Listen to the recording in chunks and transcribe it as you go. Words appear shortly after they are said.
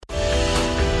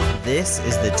This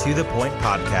is the To The Point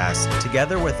podcast.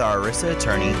 Together with our ERISA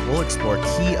attorney, we'll explore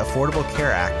key Affordable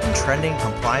Care Act and trending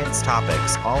compliance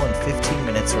topics, all in 15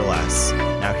 minutes or less.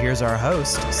 Now here's our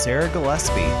host, Sarah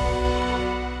Gillespie.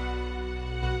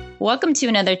 Welcome to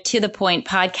another To The Point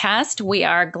podcast. We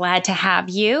are glad to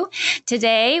have you.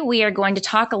 Today, we are going to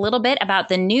talk a little bit about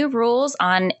the new rules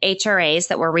on HRAs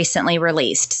that were recently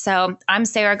released. So I'm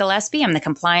Sarah Gillespie. I'm the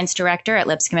compliance director at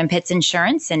Lipscomb and Pitts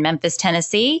Insurance in Memphis,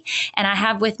 Tennessee. And I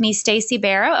have with me Stacey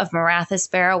Barrow of Marathas,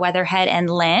 Barrow, Weatherhead, and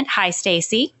Lent. Hi,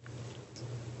 Stacey.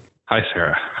 Hi,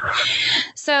 Sarah.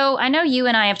 So I know you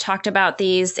and I have talked about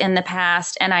these in the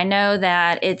past, and I know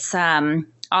that it's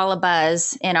all a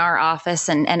buzz in our office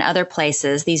and other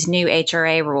places, these new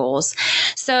HRA rules.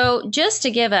 So just to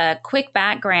give a quick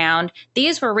background,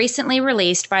 these were recently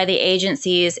released by the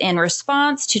agencies in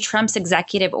response to Trump's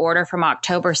executive order from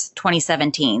October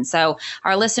 2017. So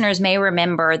our listeners may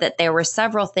remember that there were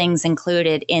several things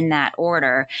included in that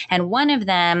order. And one of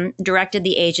them directed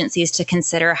the agencies to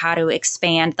consider how to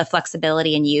expand the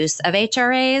flexibility and use of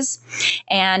HRAs.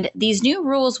 And these new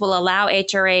rules will allow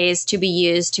HRAs to be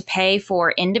used to pay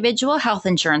for individual health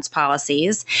insurance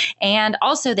policies, and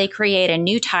also they create a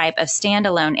new type of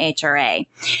standalone HRA.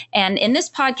 And in this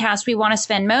podcast, we want to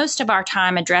spend most of our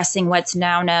time addressing what's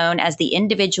now known as the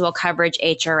Individual Coverage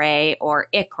HRA, or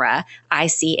ICHRA.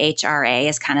 ICHRA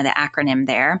is kind of the acronym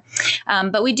there.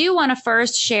 But we do want to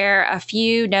first share a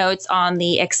few notes on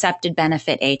the Accepted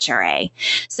Benefit HRA.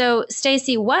 So,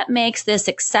 Stacey, what makes this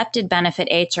Accepted Benefit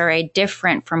HRA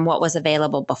different from what was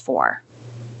available before?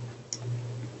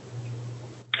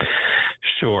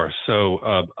 Sure.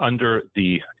 So under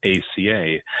the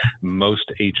ACA,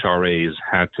 most HRAs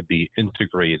had to be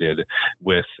integrated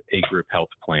with a group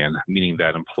health plan, meaning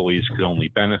that employees could only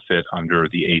benefit under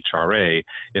the HRA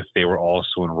if they were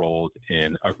also enrolled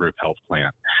in a group health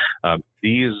plan.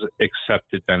 These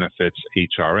accepted benefits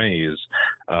HRAs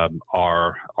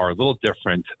are a little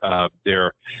different.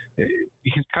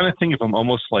 You can kind of think of them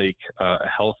almost like a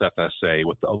health FSA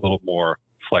with a little more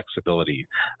flexibility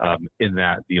in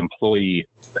that the employee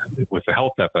with the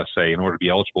health FSA, in order to be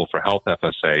eligible for health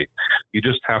FSA, you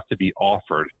just have to be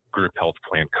offered group health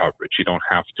plan coverage. You don't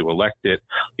have to elect it.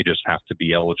 You just have to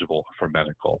be eligible for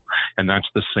medical. And that's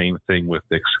the same thing with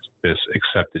this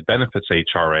accepted benefits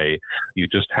HRA. You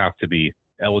just have to be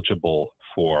eligible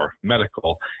for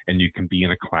medical, and you can be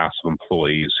in a class of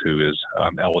employees who is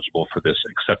eligible for this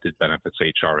accepted benefits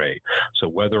HRA. So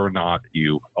whether or not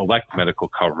you elect medical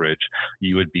coverage,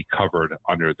 you would be covered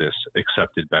under this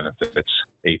accepted benefits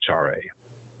HRA.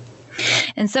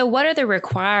 And so what are the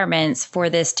requirements for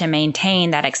this to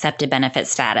maintain that accepted benefit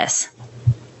status?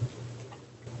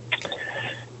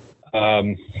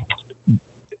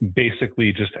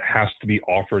 Basically just has to be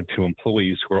offered to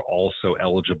employees who are also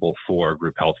eligible for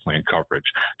group health plan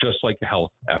coverage, just like a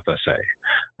health FSA,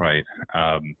 right?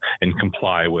 And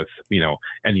comply with,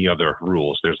 any other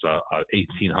rules. There's a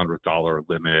 $1,800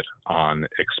 limit on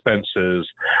expenses.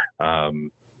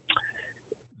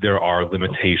 There are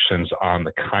limitations on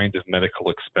the kind of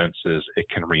medical expenses it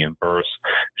can reimburse.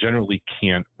 Generally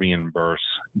can't reimburse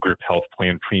group health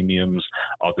plan premiums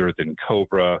other than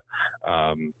COBRA.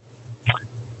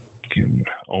 Can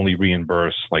only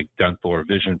reimburse like dental or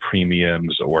vision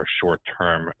premiums or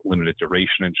short-term limited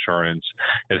duration insurance.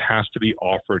 It has to be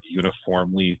offered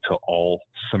uniformly to all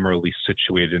similarly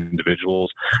situated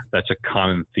individuals. That's a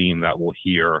common theme that we'll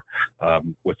hear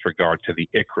with regard to the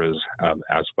ICHRAs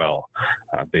as well.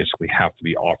 Basically have to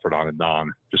be offered on a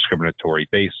non-discriminatory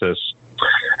basis.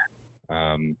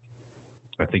 I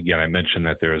think, I mentioned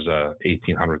that there's a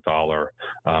 $1,800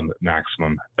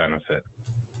 maximum benefit.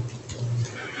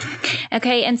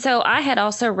 Okay, and so I had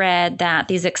also read that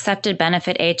these accepted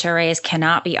benefit HRAs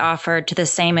cannot be offered to the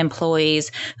same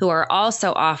employees who are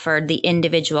also offered the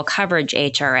individual coverage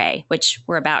HRA, which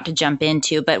we're about to jump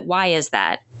into. But why is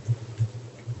that?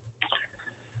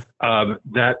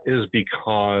 That is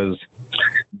because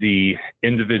the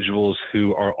individuals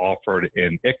who are offered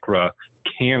in ICHRA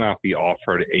cannot be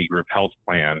offered a group health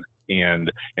plan.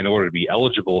 And in order to be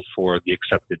eligible for the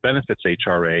accepted benefits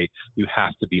HRA, you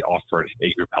have to be offered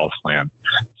a group health plan.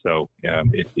 So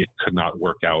it could not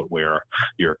work out where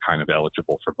you're kind of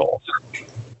eligible for both.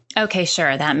 Okay,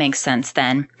 sure. That makes sense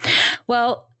then.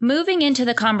 Well, Moving into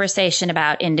the conversation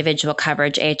about individual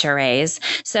coverage HRAs.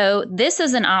 So this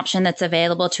is an option that's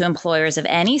available to employers of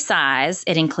any size.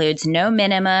 It includes no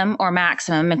minimum or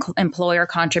maximum employer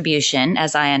contribution,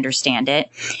 as I understand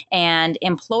it. And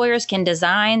employers can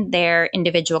design their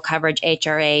individual coverage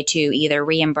HRA to either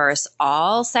reimburse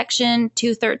all Section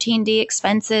 213D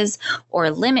expenses or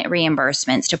limit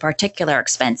reimbursements to particular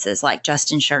expenses like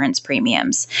just insurance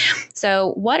premiums.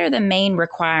 So what are the main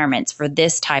requirements for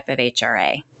this type of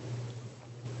HRA?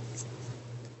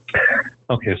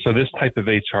 Okay, so this type of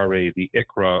HRA, the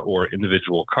ICHRA or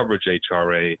individual coverage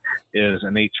HRA, is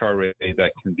an HRA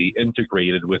that can be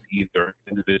integrated with either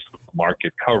individual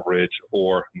market coverage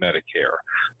or Medicare.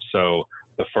 So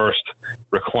the first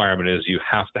requirement is you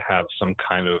have to have some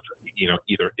kind of,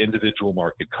 either individual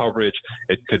market coverage.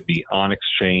 It could be on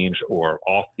exchange or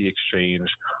off the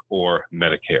exchange or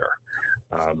Medicare.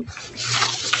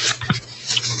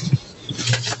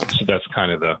 So that's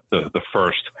kind of the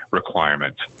first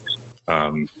requirement.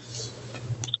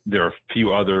 There are a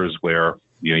few others where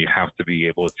you have to be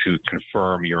able to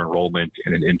confirm your enrollment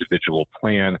in an individual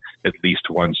plan at least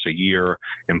once a year.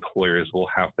 Employers will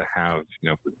have to have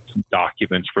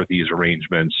documents for these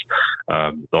arrangements.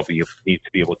 They'll need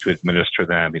to be able to administer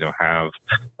them. Have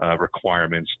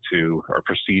requirements or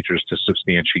procedures to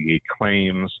substantiate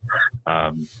claims.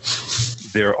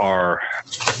 There are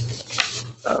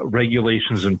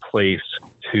regulations in place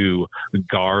to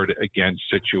guard against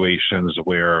situations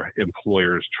where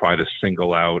employers try to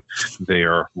single out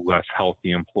their less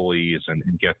healthy employees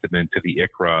and get them into the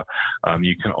ICHRA.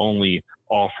 You can only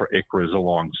offer ICHRAs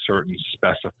along certain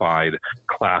specified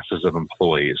classes of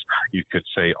employees. You could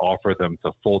say offer them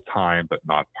to full-time but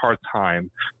not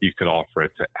part-time. You could offer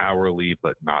it to hourly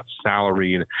but not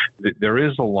salaried. There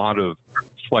is a lot of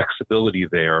flexibility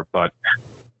there, but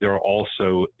there are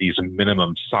also these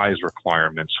minimum size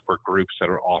requirements for groups that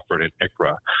are offered in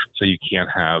ICHRA. So you can't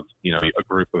have, a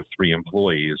group of 3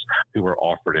 employees who are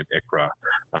offered in ICHRA.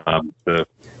 The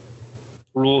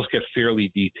rules get fairly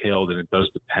detailed, and it does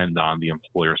depend on the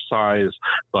employer size,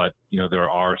 but, there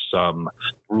are some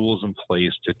rules in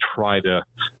place to try to,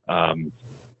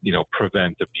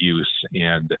 prevent abuse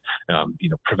and,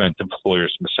 prevent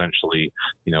employers from essentially,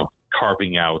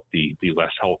 carving out the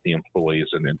less healthy employees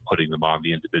and then putting them on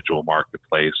the individual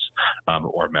marketplace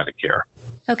or Medicare.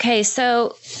 Okay,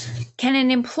 so can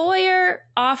an employer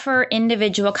offer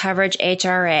individual coverage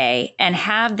HRA and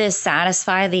have this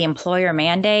satisfy the employer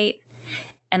mandate?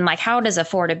 And how does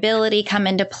affordability come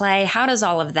into play? How does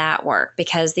all of that work?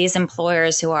 Because these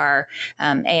employers who are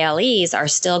ALEs are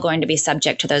still going to be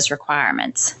subject to those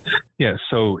requirements. Yeah,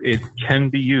 so it can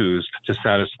be used to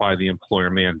satisfy the employer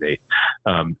mandate.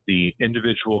 The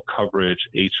individual coverage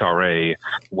HRA,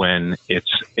 when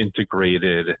it's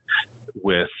integrated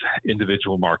with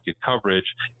individual market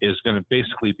coverage, is going to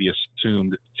basically be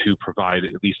assumed to provide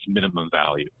at least minimum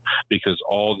value, because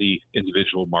all the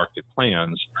individual market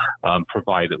plans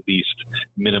provide at least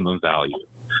minimum value.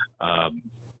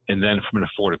 And then from an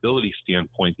affordability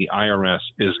standpoint, the IRS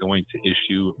is going to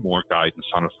issue more guidance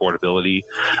on affordability.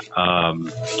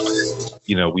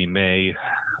 We may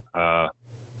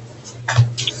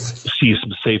see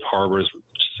some safe harbors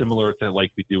similar to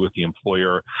like we do with the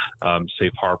employer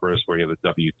safe harbors, where you have a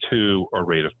W-2 or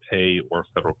rate of pay or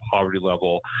federal poverty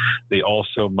level. They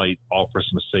also might offer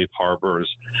some safe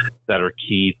harbors that are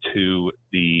key to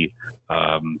the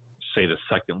say the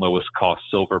second lowest cost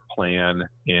silver plan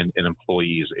in an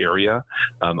employee's area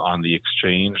on the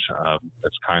exchange.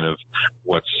 That's kind of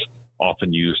what's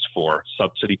often used for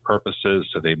subsidy purposes,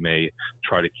 so they may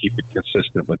try to keep it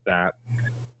consistent with that.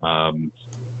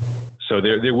 So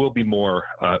there will be more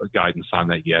guidance on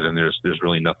that yet, and there's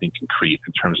really nothing concrete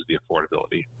in terms of the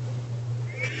affordability.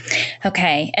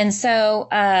 Okay, and so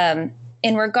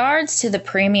in regards to the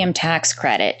premium tax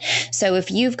credit, so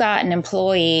if you've got an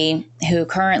employee who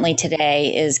currently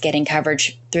today is getting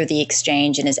coverage through the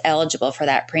exchange and is eligible for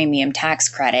that premium tax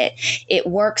credit, it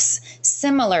works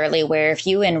similarly where if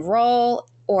you enroll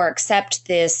or accept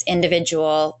this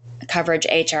individual coverage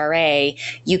HRA,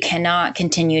 you cannot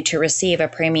continue to receive a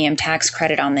premium tax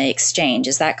credit on the exchange.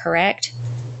 Is that correct?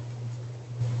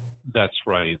 That's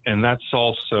right. And that's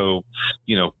also,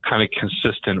 kind of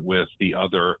consistent with the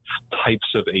other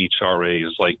types of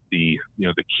HRAs like the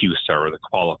QSARA, the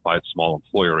Qualified Small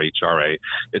Employer HRA.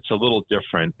 It's a little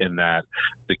different in that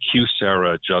the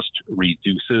QSARA just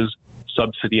reduces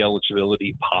subsidy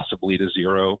eligibility possibly to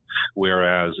zero,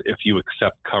 whereas if you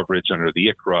accept coverage under the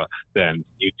ICHRA, then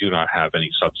you do not have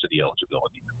any subsidy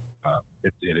eligibility.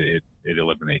 It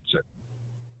eliminates it.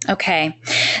 Okay.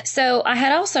 So I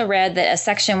had also read that a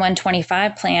Section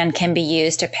 125 plan can be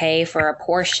used to pay for a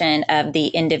portion of the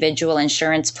individual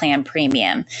insurance plan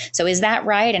premium. So is that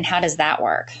right? And how does that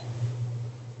work?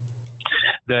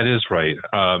 That is right.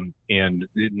 And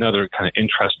another kind of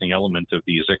interesting element of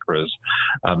these ICHRAs,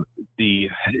 to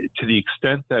the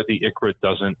extent that the ICHRA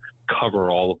doesn't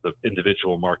cover all of the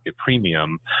individual market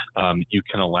premium, you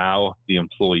can allow the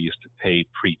employees to pay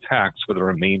pre-tax for the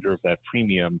remainder of that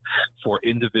premium for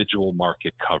individual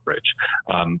market coverage,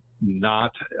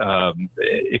 not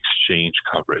exchange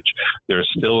coverage. There's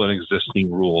still an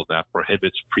existing rule that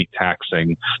prohibits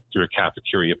pre-taxing through a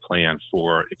cafeteria plan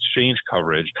for exchange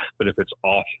coverage, but if it's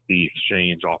off the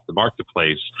exchange, off the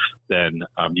marketplace, then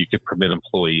you could permit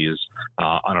employees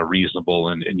on a reasonable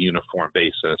and uniform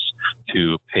basis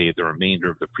to pay the remainder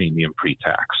of the premium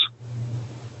pre-tax.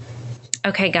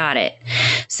 Okay, got it.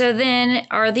 So then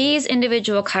are these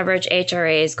individual coverage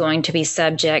HRAs going to be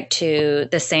subject to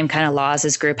the same kind of laws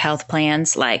as group health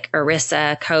plans like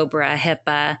ERISA, COBRA,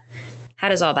 HIPAA? How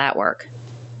does all that work?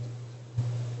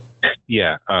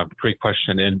 Yeah, great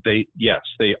question. And they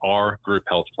are group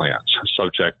health plans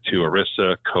subject to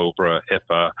ERISA, COBRA,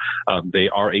 HIPAA. They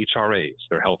are HRAs.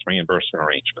 They're health reimbursement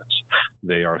arrangements.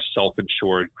 They are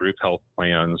self-insured group health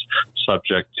plans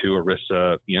subject to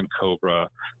ERISA and COBRA,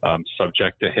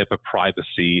 subject to HIPAA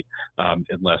privacy,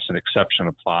 unless an exception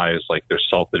applies, like they're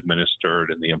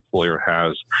self-administered and the employer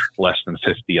has less than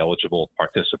 50 eligible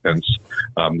participants.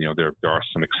 There are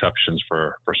some exceptions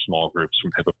for small groups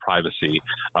from HIPAA privacy,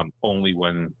 only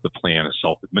when the plan is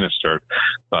self-administered.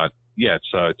 But yeah,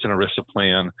 it's an ERISA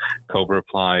plan. COBRA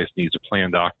applies, needs a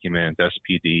plan document,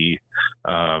 SPD,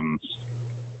 all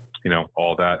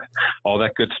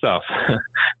that good stuff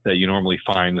that you normally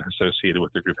find associated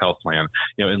with the group health plan,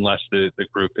 unless the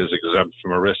group is exempt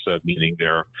from ERISA, meaning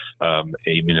they're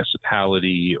a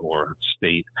municipality or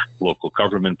state local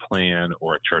government plan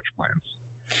or a church plan.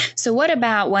 So what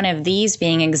about one of these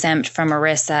being exempt from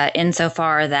ERISA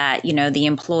insofar that, the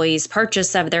employee's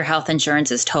purchase of their health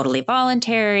insurance is totally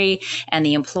voluntary and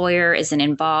the employer isn't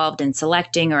involved in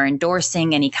selecting or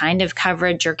endorsing any kind of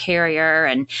coverage or carrier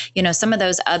and, some of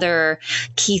those other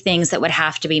key things that would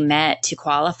have to be met to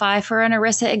qualify for an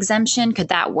ERISA exemption? Could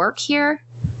that work here?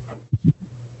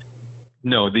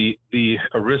 No, the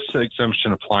ERISA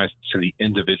exemption applies to the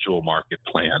individual market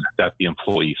plan that the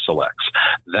employee selects.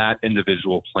 That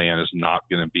individual plan is not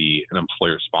going to be an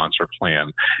employer-sponsored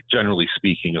plan, generally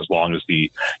speaking, as long as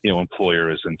the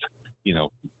employer isn't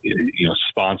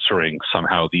sponsoring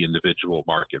somehow the individual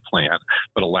market plan,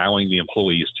 but allowing the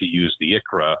employees to use the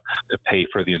ICHRA to pay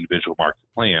for the individual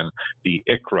market plan. The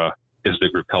ICHRA is the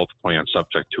group health plan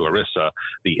subject to ERISA.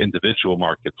 The individual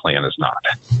market plan is not.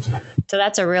 So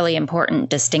that's a really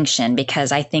important distinction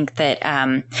because I think that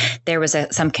there was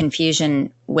some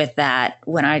confusion with that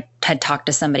when I had talked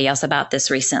to somebody else about this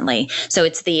recently. So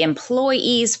it's the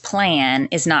employee's plan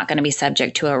is not going to be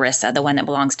subject to ERISA, the one that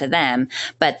belongs to them,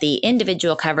 but the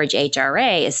individual coverage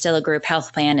HRA is still a group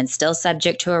health plan and still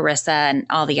subject to ERISA and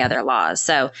all the other laws.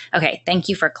 So, okay, thank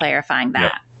you for clarifying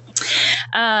that.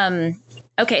 Yep.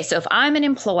 Okay, so if I'm an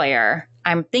employer,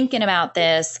 I'm thinking about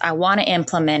this, I want to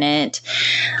implement it.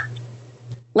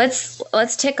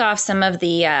 Let's tick off some of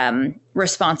the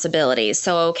responsibilities.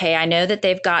 So, okay, I know that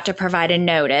they've got to provide a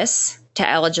notice to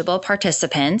eligible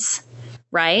participants,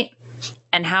 right?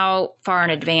 And how far in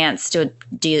advance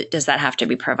does that have to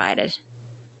be provided?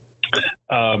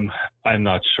 I'm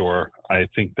not sure. I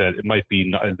think that it might be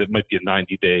a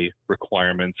 90-day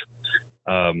requirement.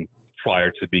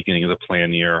 Prior to the beginning of the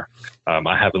plan year.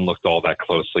 I haven't looked all that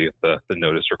closely at the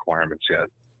notice requirements yet.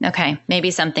 Okay.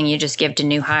 Maybe something you just give to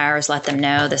new hires, let them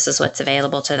know this is what's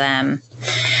available to them.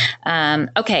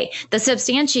 Okay. The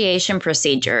substantiation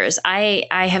procedures. I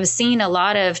have seen a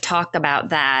lot of talk about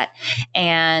that.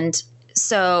 And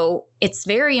so it's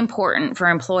very important for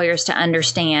employers to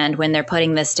understand when they're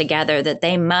putting this together that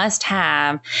they must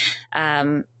have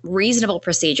reasonable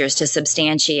procedures to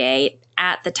substantiate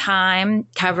at the time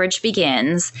coverage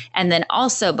begins and then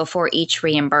also before each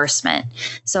reimbursement.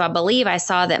 So I believe I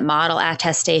saw that model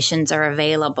attestations are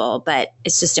available, but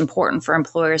it's just important for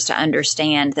employers to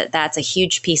understand that that's a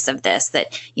huge piece of this,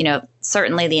 that,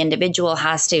 certainly the individual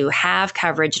has to have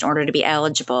coverage in order to be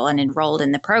eligible and enrolled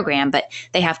in the program, but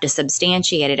they have to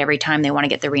substantiate it every time they want to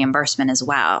get the reimbursement as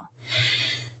well.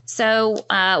 So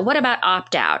what about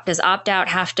opt-out? Does opt-out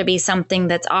have to be something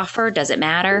that's offered? Does it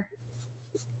matter?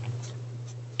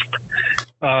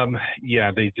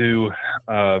 Yeah, they do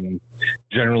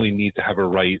generally need to have a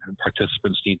right, and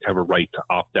participants need to have a right to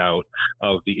opt out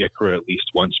of the ICHRA at least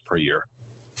once per year.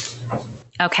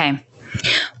 Okay.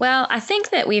 Well, I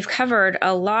think that we've covered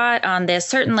a lot on this,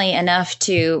 certainly enough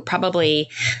to probably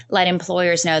let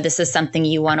employers know this is something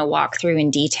you want to walk through in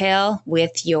detail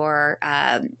with your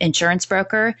insurance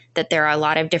broker, that there are a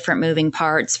lot of different moving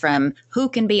parts from who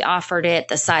can be offered it,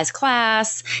 the size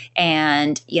class,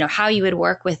 and how you would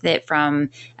work with it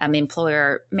from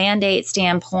employer mandate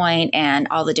standpoint and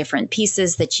all the different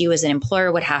pieces that you as an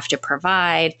employer would have to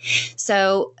provide.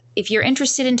 So if you're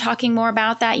interested in talking more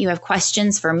about that, you have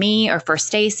questions for me or for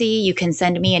Stacy, you can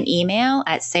send me an email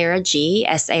at sarahg,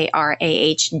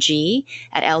 SARAHG,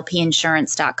 at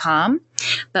lpinsurance.com.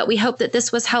 But we hope that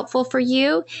this was helpful for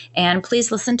you, and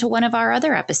please listen to one of our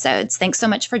other episodes. Thanks so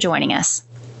much for joining us.